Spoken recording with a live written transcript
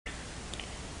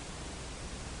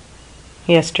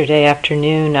Yesterday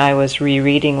afternoon I was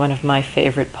rereading one of my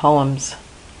favorite poems.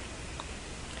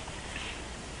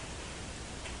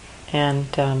 And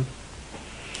I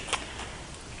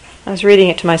was reading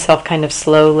it to myself kind of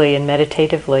slowly and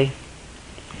meditatively.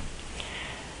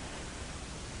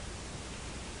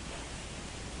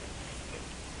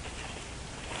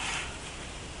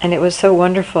 And it was so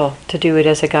wonderful to do it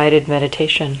as a guided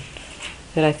meditation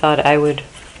that I thought I would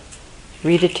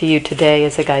read it to you today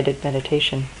as a guided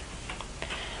meditation.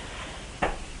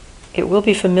 It will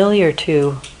be familiar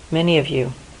to many of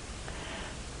you.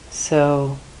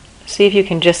 So see if you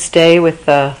can just stay with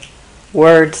the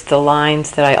words, the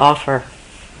lines that I offer,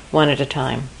 one at a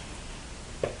time,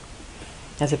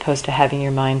 as opposed to having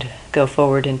your mind go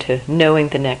forward into knowing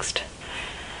the next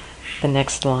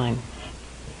line.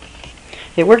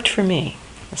 It worked for me,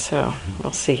 so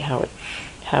we'll see how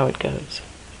it goes.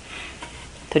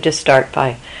 So just start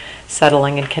by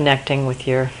settling and connecting with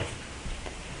your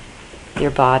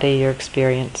body, your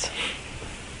experience.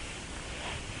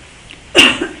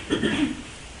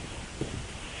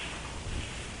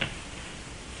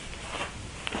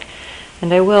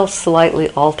 And I will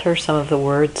slightly alter some of the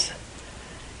words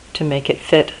to make it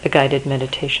fit a guided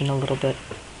meditation a little bit.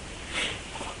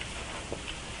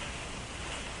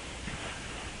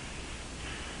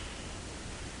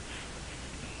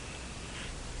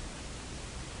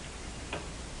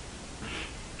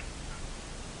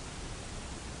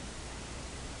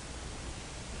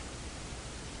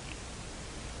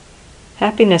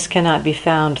 Happiness cannot be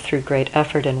found through great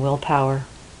effort and willpower.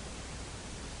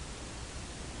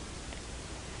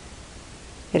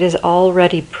 It is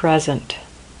already present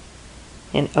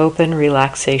in open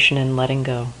relaxation and letting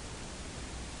go.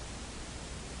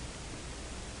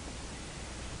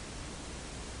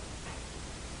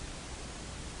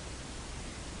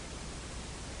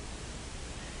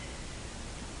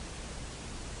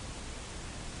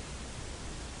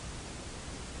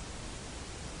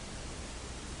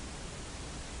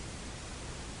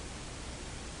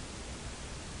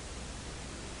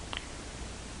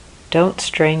 Don't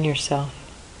strain yourself.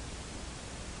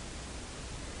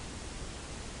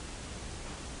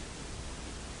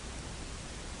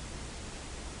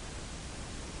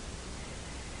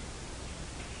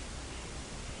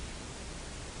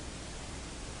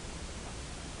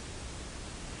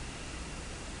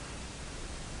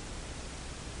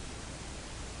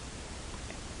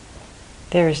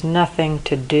 There is nothing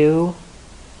to do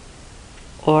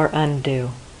or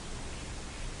undo.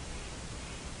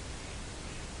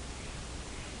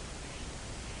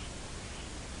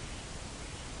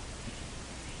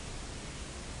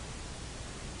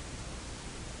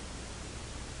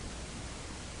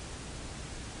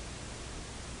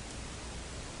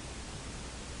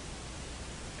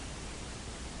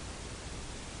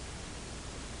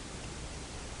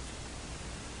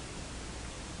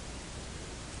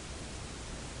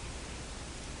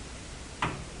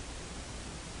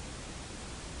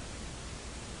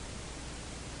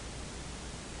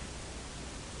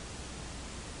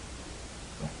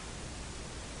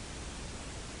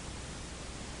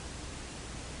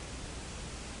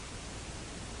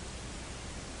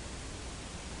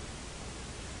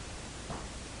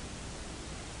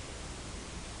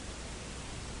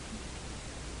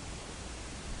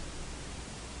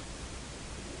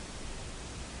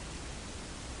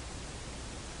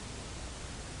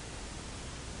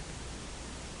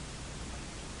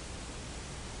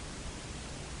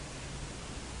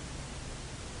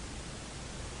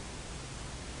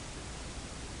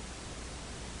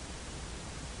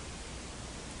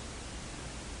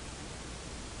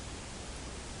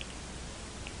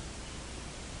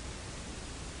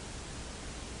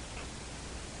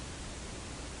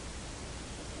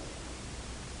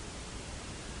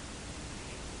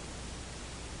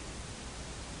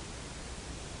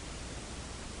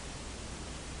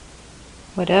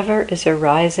 Whatever is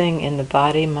arising in the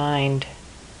body-mind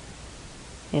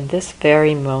in this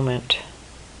very moment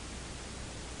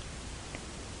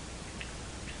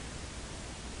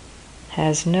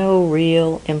has no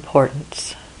real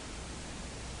importance.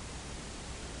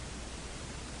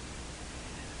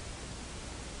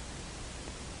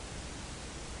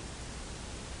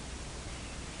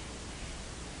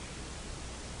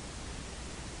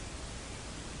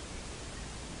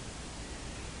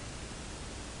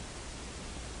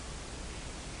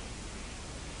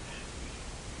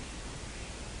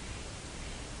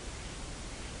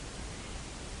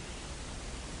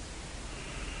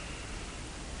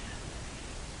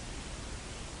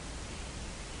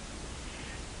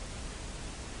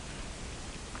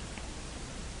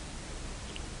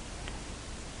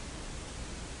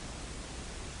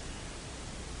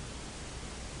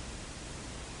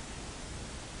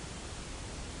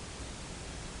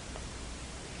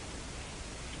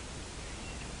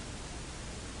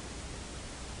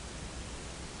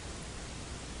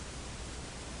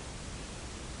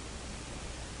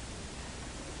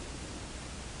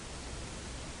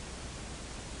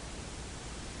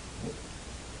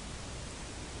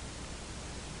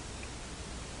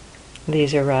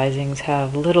 these arisings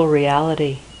have little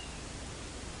reality.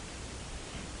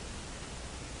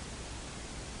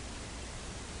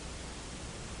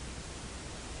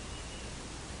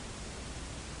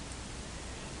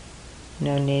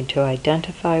 No need to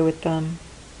identify with them.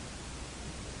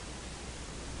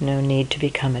 No need to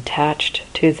become attached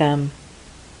to them.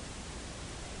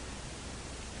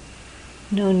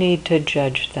 No need to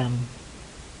judge them.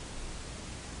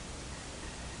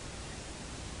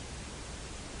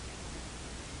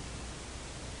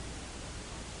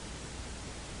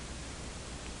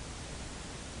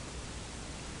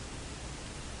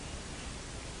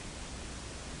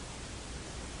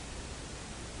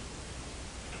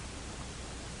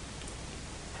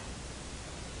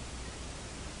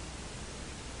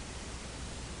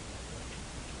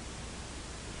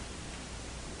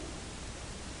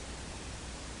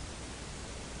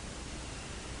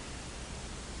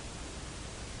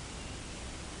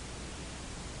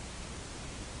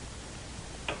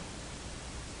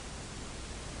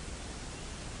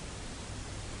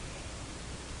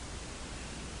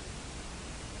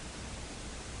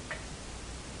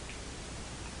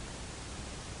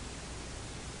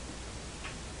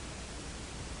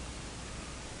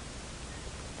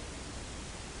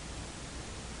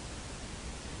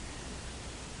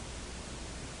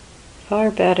 Far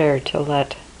better to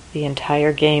let the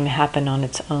entire game happen on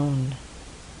its own.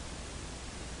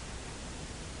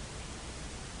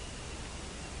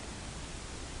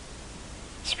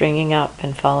 Springing up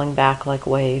and falling back like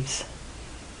waves.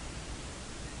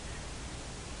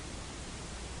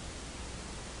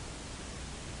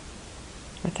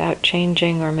 Without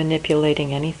changing or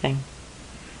manipulating anything.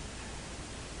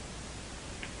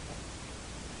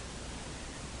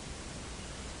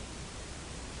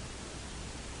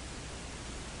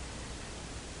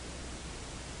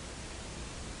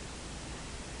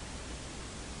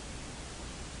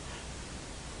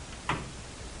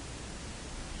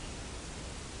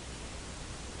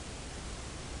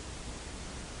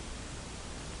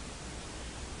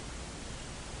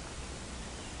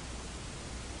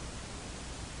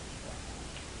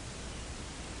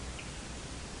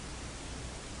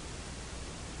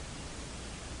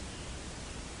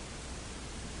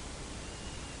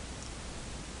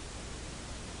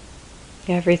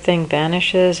 Everything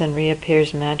vanishes and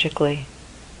reappears magically,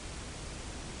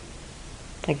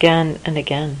 again and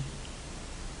again,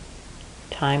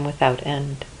 time without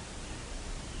end.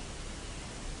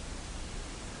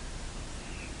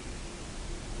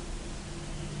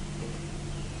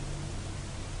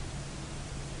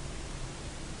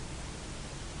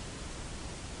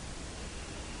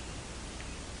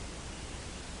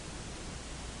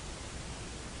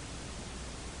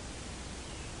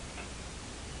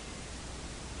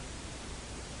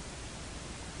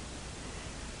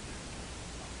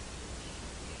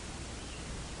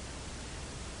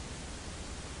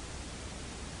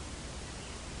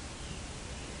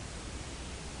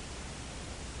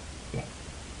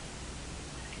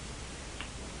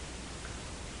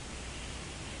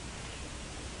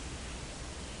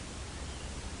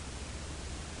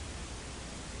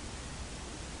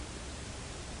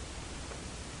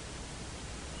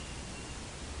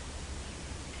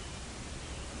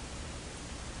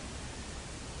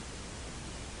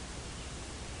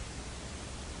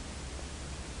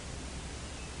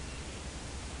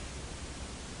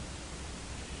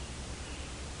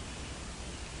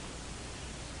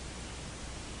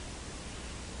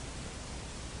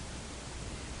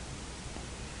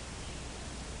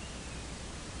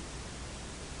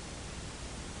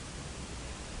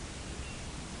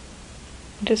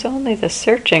 It is only the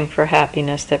searching for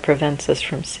happiness that prevents us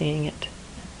from seeing it.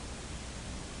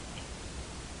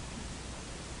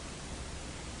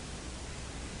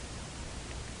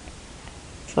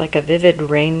 It's like a vivid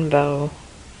rainbow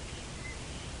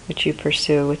which you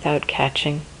pursue without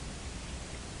catching,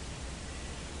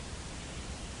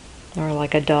 or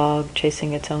like a dog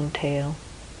chasing its own tail.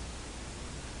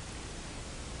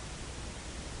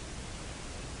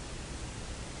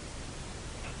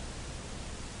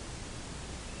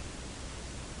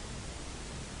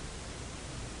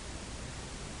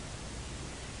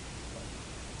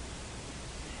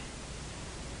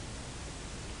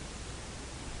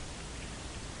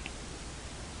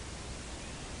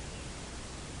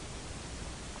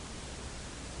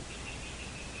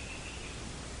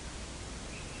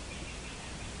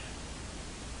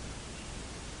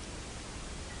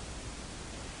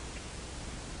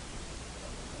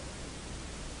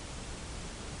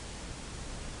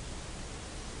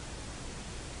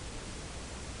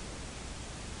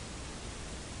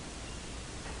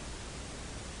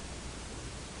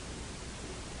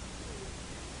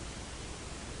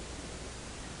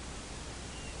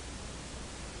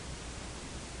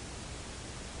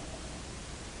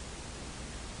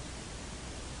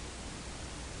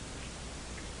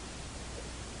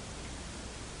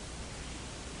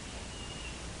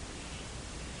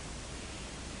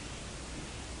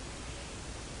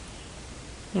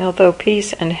 Although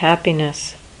peace and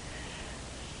happiness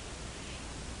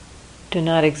do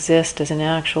not exist as an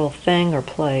actual thing or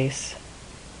place,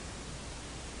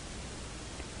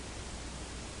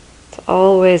 it's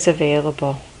always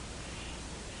available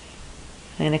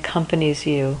and accompanies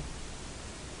you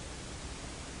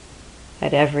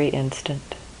at every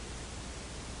instant.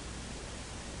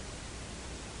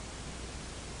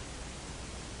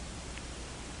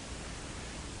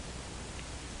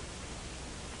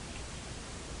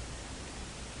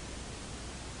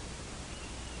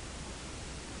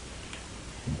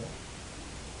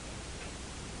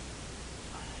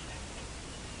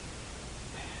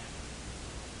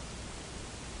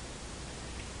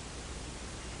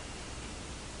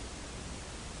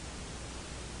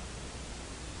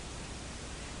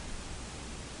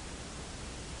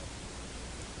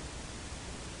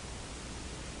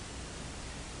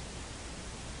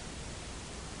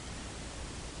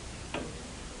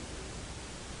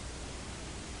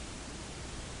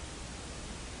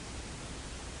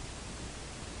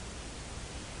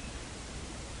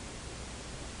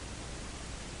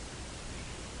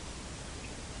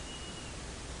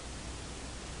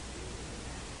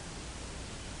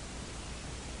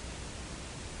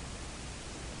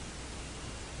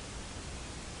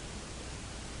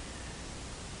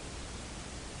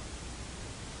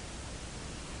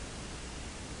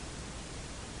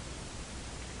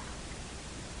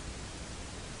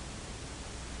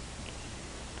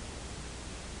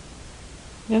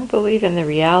 Don't believe in the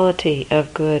reality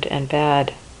of good and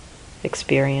bad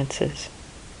experiences.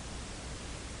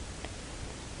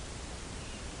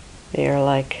 They are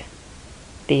like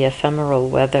the ephemeral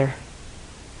weather,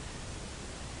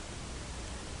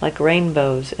 like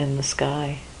rainbows in the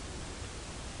sky.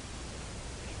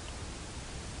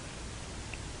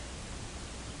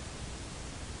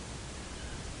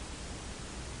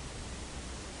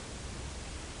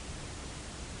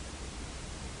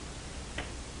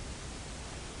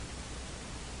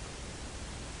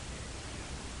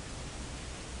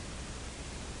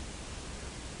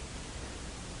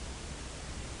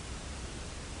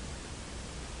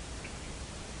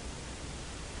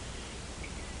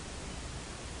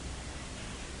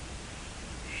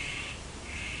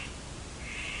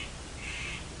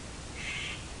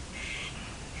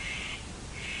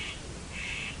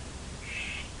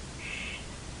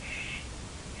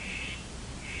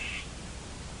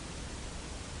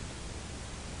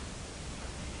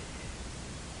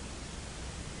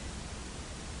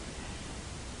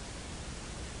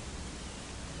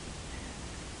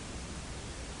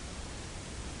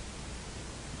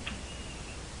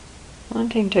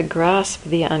 Wanting to grasp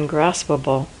the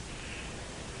ungraspable,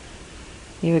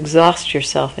 you exhaust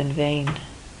yourself in vain.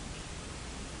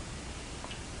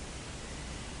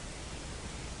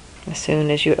 As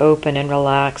soon as you open and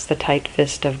relax the tight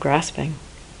fist of grasping,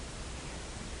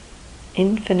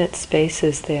 infinite space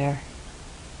is there,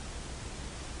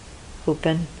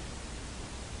 open,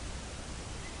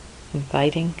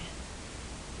 inviting,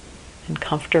 and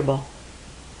comfortable.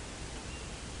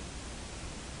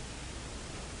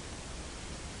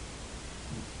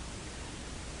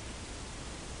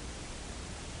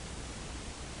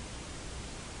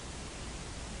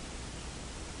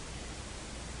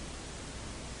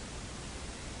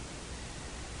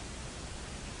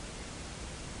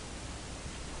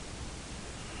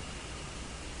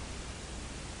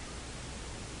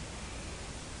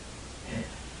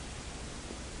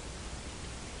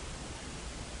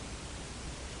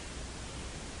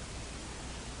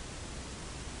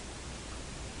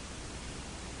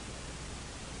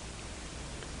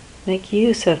 Make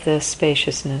use of this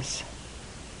spaciousness,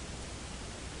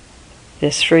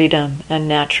 this freedom and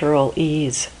natural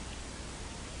ease.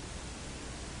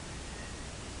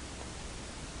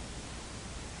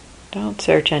 Don't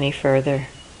search any further,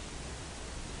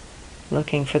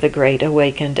 looking for the great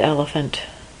awakened elephant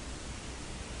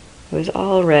who is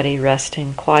already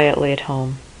resting quietly at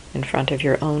home in front of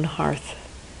your own hearth.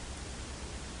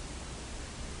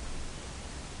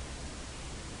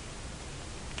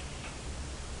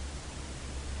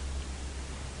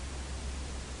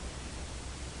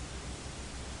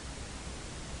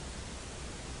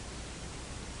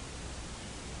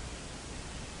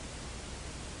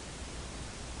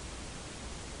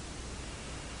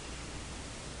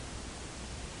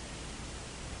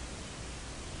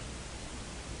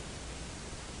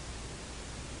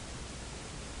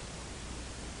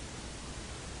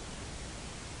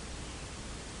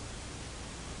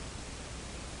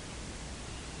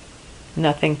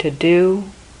 Nothing to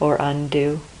do or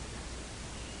undo.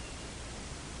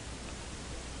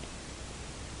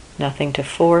 Nothing to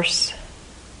force.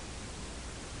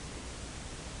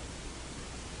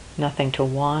 nothing to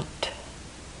want,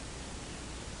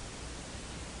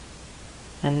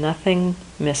 and nothing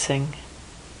missing.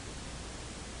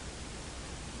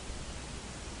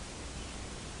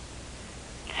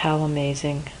 How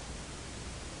amazing.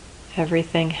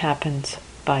 Everything happens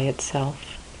by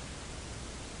itself.